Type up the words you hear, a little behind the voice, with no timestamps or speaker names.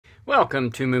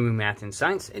Welcome to MooMooMath and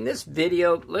Science. In this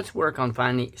video, let's work on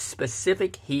finding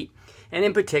specific heat, and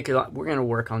in particular, we're going to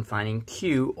work on finding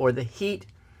Q, or the heat,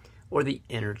 or the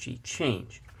energy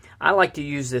change. I like to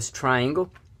use this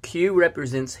triangle. Q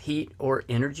represents heat or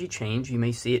energy change. You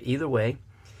may see it either way.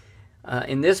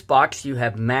 In this box, you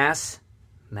have mass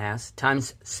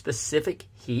times specific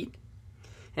heat,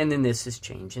 and then this is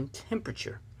change in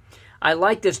temperature. I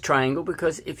like this triangle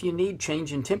because if you need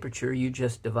change in temperature, you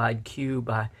just divide Q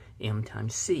by M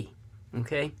times C,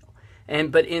 okay?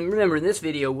 But remember, in this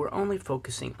video, we're only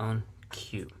focusing on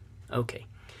Q. Okay,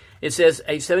 it says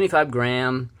a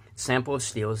 75-gram sample of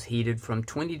steel is heated from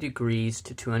 20 degrees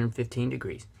to 215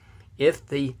 degrees. If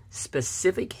the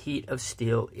specific heat of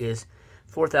steel is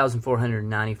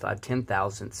 4,495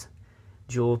 10,000ths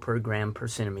joule per gram per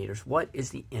centimeters, what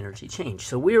is the energy change?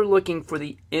 So we are looking for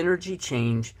the energy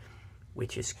change,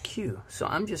 which is Q. So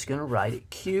I'm just going to write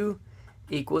it. Q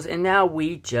equals, and now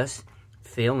we just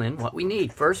fill in what we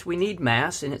need. First, we need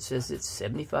mass, and it says it's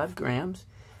 75 grams.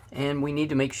 And we need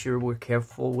to make sure we're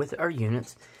careful with our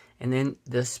units. And then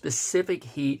the specific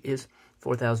heat is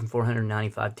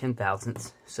 4,495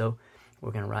 10,000ths. So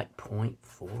we're going to write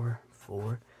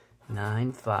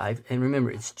 0.4495. And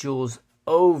remember, it's joules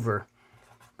over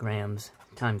grams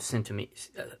times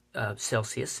centimeters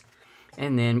Celsius.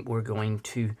 And then we're going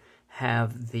to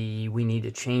have we need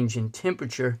a change in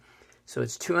temperature. So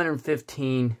it's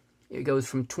 215, it goes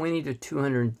from 20 to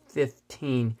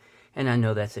 215, and I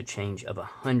know that's a change of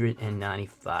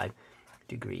 195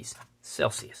 degrees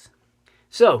Celsius.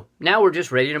 So now we're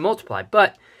just ready to multiply,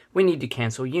 but we need to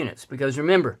cancel units, because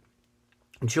remember,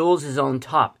 joules is on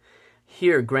top.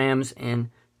 Here, grams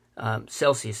and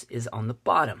Celsius is on the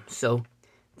bottom. So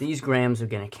these grams are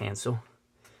going to cancel.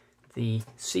 The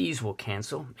C's will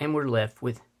cancel, and we're left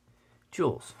with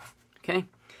joules. Okay,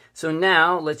 so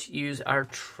now let's use our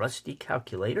trusty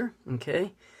calculator.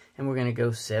 Okay, and we're going to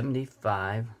go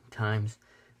 75 times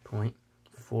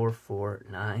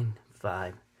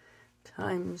 0.4495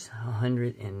 times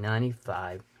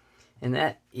 195, and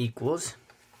that equals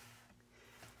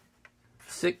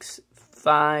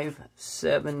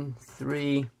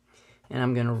 6573, and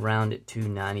I'm going to round it to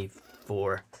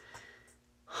 94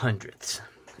 hundredths.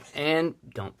 And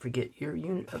don't forget, your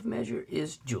unit of measure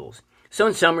is joules. So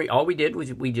in summary, all we did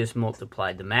was we just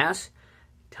multiplied the mass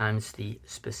times the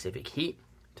specific heat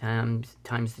times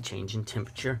the change in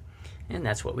temperature. And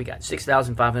that's what we got,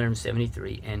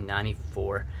 6,573 and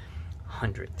 94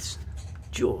 hundredths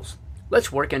joules.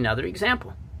 Let's work another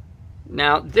example.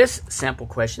 Now, this sample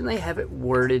question, they have it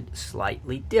worded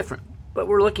slightly different, but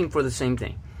we're looking for the same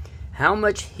thing. How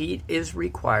much heat is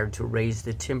required to raise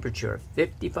the temperature of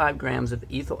 55 grams of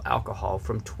ethyl alcohol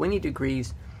from 20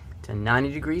 degrees to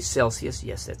 90 degrees Celsius,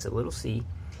 yes, that's a little c,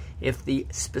 if the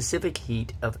specific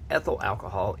heat of ethyl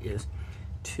alcohol is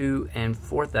 2 and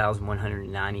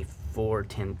 4,194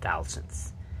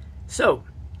 10,000ths. So,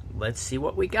 let's see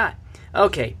what we got.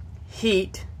 Okay,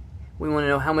 heat, we want to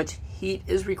know how much heat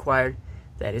is required.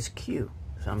 That is Q.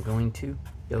 So I'm going to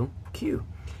go Q.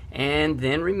 And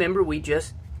then remember, we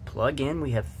just plug in,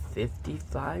 we have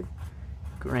 55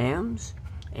 grams,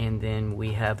 and then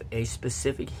we have a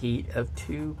specific heat of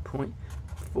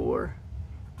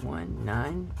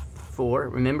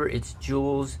 2.4194. Remember, it's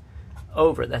joules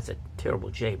over, that's a terrible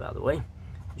J, by the way,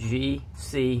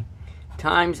 GC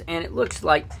times, and it looks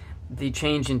like the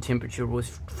change in temperature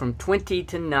was from 20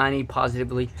 to 90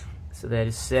 positively, so that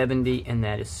is 70, and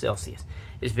that is Celsius.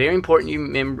 It's very important you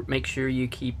make sure you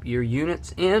keep your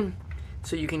units in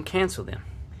so you can cancel them.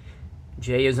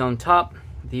 J is on top,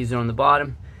 these are on the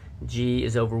bottom, G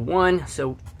is over 1,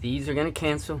 so these are going to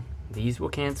cancel, these will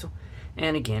cancel,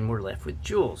 and again we're left with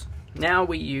joules. Now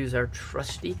we use our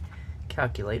trusty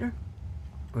calculator.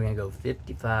 We're going to go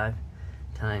 55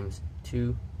 times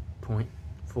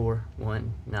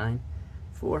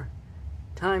 2.4194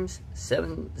 times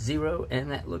 70,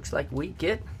 and that looks like we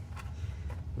get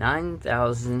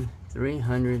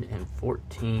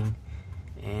 9,314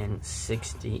 and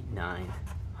 69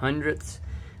 hundredths.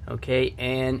 Okay,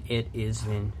 and it is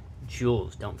in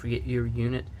joules. Don't forget your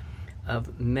unit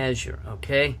of measure,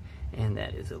 okay? And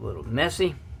that is a little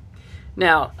messy.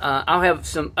 Now, I'll have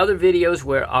some other videos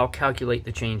where I'll calculate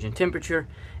the change in temperature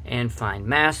and find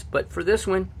mass, but for this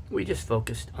one, we just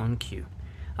focused on Q.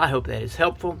 I hope that is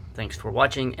helpful. Thanks for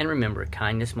watching, and remember,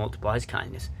 kindness multiplies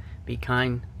kindness. Be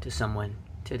kind to someone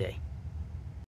today.